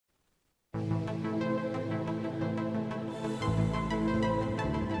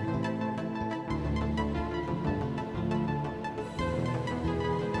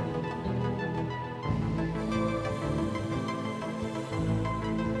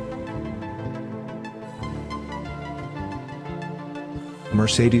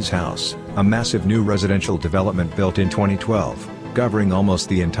Mercedes House, a massive new residential development built in 2012, covering almost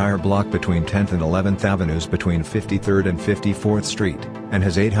the entire block between 10th and 11th Avenues between 53rd and 54th Street, and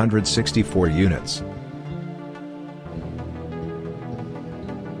has 864 units.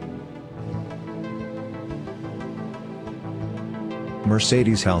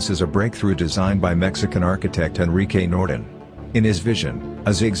 Mercedes House is a breakthrough design by Mexican architect Enrique Norten. In his vision,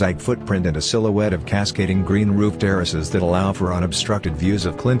 a zigzag footprint and a silhouette of cascading green roof terraces that allow for unobstructed views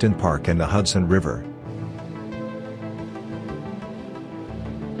of Clinton Park and the Hudson River.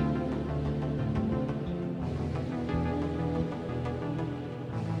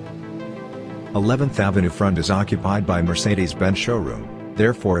 11th Avenue front is occupied by Mercedes-Benz showroom,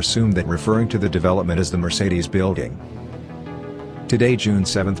 therefore assume that referring to the development as the Mercedes Building. Today, June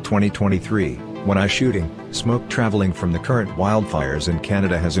 7, 2023, when I shooting, smoke traveling from the current wildfires in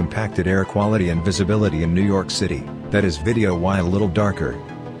Canada has impacted air quality and visibility in New York City. That is video while a little darker,